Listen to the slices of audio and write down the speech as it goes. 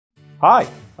Hi,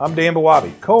 I'm Dan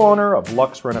Bawabi, co-owner of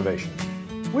Lux Renovations.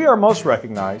 We are most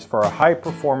recognized for our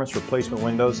high-performance replacement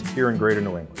windows here in Greater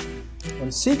New England.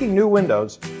 When seeking new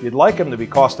windows, you'd like them to be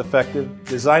cost-effective,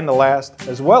 designed to last,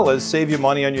 as well as save you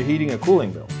money on your heating and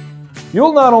cooling bill.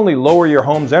 You'll not only lower your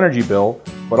home's energy bill,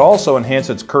 but also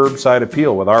enhance its curbside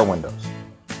appeal with our windows.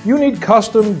 You need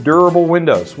custom, durable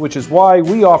windows, which is why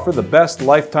we offer the best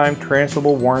lifetime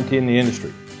transferable warranty in the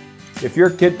industry. If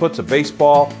your kid puts a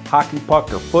baseball, hockey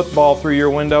puck, or football through your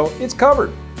window, it's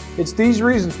covered. It's these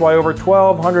reasons why over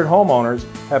 1,200 homeowners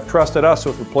have trusted us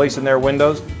with replacing their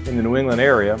windows in the New England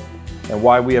area, and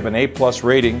why we have an A+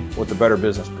 rating with the Better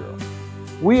Business Bureau.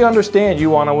 We understand you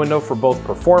want a window for both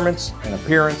performance and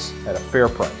appearance at a fair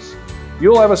price.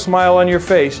 You'll have a smile on your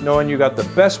face knowing you got the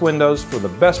best windows for the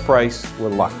best price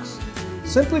with Lux.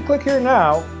 Simply click here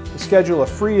now to schedule a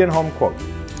free in-home quote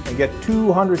and get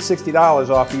 $260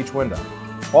 off each window.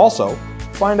 Also,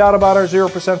 find out about our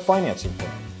 0% financing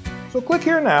plan. So click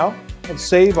here now and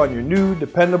save on your new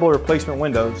dependable replacement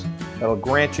windows that'll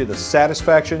grant you the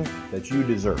satisfaction that you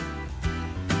deserve.